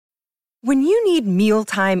When you need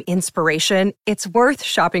mealtime inspiration, it's worth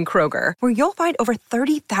shopping Kroger, where you'll find over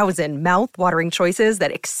 30,000 mouth-watering choices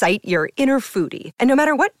that excite your inner foodie. And no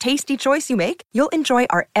matter what tasty choice you make, you'll enjoy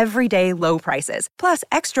our everyday low prices, plus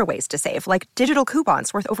extra ways to save, like digital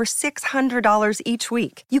coupons worth over $600 each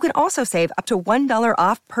week. You can also save up to $1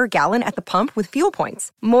 off per gallon at the pump with fuel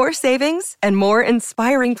points. More savings and more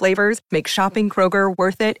inspiring flavors make shopping Kroger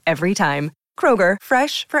worth it every time. Kroger,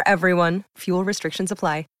 fresh for everyone. Fuel restrictions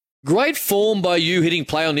apply. Great form by you hitting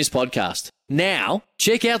play on this podcast. Now,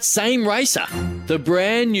 check out Same Racer, the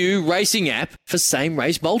brand new racing app for same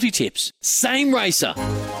race multi-tips. Same Racer.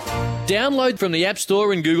 Download from the App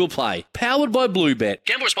Store and Google Play. Powered by Bluebet.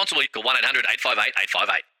 Gamble responsibly. Call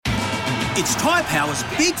 1-800-858-858. It's Tyre Power's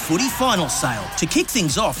Big Footy Final Sale. To kick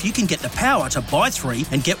things off, you can get the power to buy 3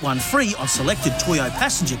 and get 1 free on selected Toyo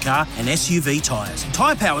passenger car and SUV tyres.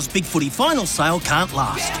 Tyre Power's Big Footy Final Sale can't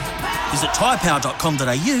last. Visit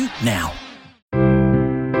tyrepower.com.au now.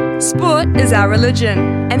 Sport is our religion,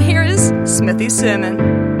 and here is Smithy's sermon.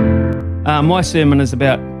 My sermon is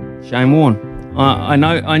about Shane Warne.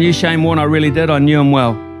 I knew Shane Warne, I really did. I knew him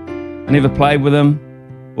well. I never played with him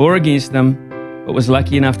or against him, but was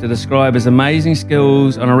lucky enough to describe his amazing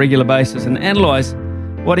skills on a regular basis and analyse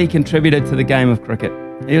what he contributed to the game of cricket.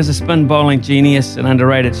 He was a spin bowling genius, an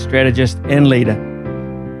underrated strategist and leader,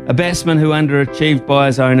 a batsman who underachieved by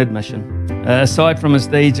his own admission. Aside from his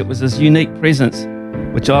deeds, it was his unique presence,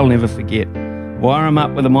 which I'll never forget. Wire him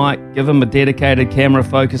up with a mic, give him a dedicated camera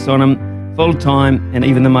focus on him, full time, and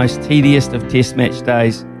even the most tedious of test match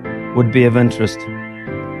days would be of interest.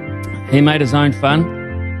 He made his own fun,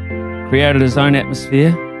 created his own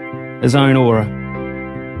atmosphere, his own aura.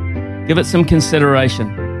 Give it some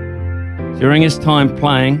consideration. During his time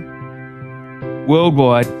playing,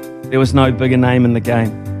 worldwide, there was no bigger name in the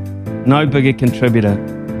game, no bigger contributor.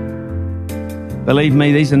 Believe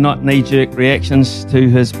me, these are not knee-jerk reactions to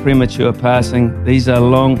his premature passing. These are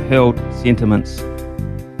long-held sentiments.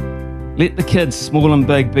 Let the kids, small and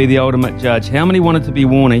big, be the ultimate judge. How many wanted to be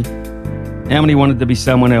Warnie? How many wanted to be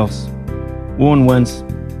someone else? Warne wins.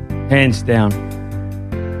 Hands down.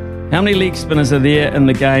 How many leg spinners are there in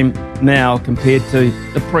the game now compared to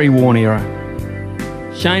the pre-Warne era?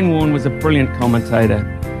 Shane Warne was a brilliant commentator.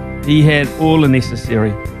 He had all the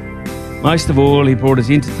necessary. Most of all, he brought his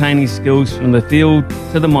entertaining skills from the field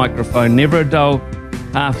to the microphone. Never a dull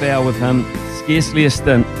half hour with him, scarcely a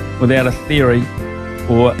stint without a theory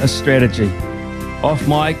or a strategy. Off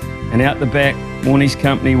mic and out the back, Warnie's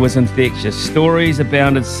company was infectious. Stories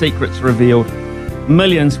abounded, secrets revealed.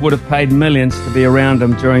 Millions would have paid millions to be around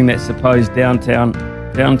him during that supposed downtime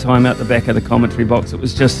out the back of the commentary box. It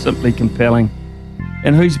was just simply compelling.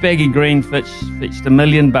 And whose baggy green fetched $1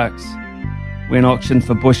 million when auctioned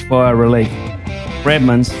for bushfire relief?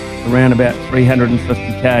 Bradman's around about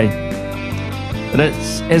 $350K. But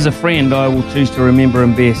it's as a friend I will choose to remember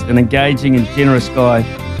him best. An engaging and generous guy.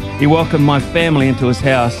 He welcomed my family into his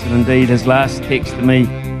house, and indeed his last text to me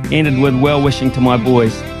ended with well-wishing to my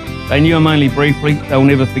boys. They knew him only briefly, they'll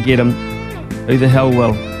never forget him. Who the hell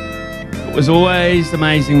will? It was always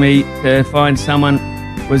amazing me to find someone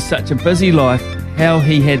with such a busy life, how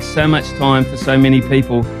he had so much time for so many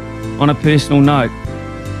people. On a personal note,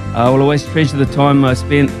 I will always treasure the time I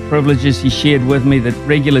spent, the privileges he shared with me, the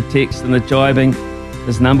regular text and the jibing.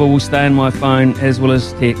 His number will stay in my phone, as will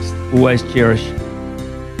his text, always cherish.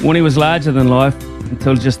 Warnie was larger than life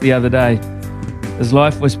until just the other day. His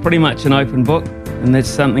life was pretty much an open book, and that's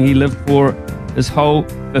something he lived for his whole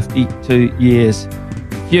 52 years.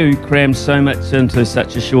 Few crammed so much into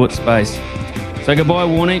such a short space. So goodbye,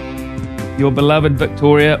 Warnie. Your beloved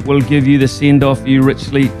Victoria will give you the send-off you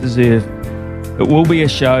richly deserve. It will be a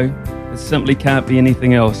show. It simply can't be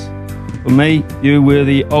anything else. For me, you were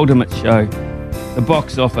the ultimate show. The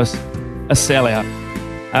box office, a sellout.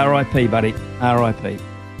 R.I.P., buddy. R.I.P.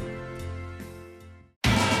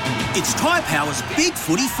 It's Tyre Power's Big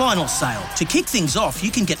Footy Final Sale. To kick things off, you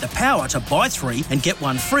can get the power to buy 3 and get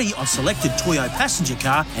 1 free on selected Toyo passenger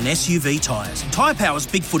car and SUV tyres. Tyre Power's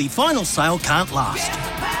Big Footy Final Sale can't last.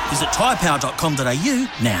 Visit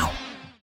tyrepower.com.au now.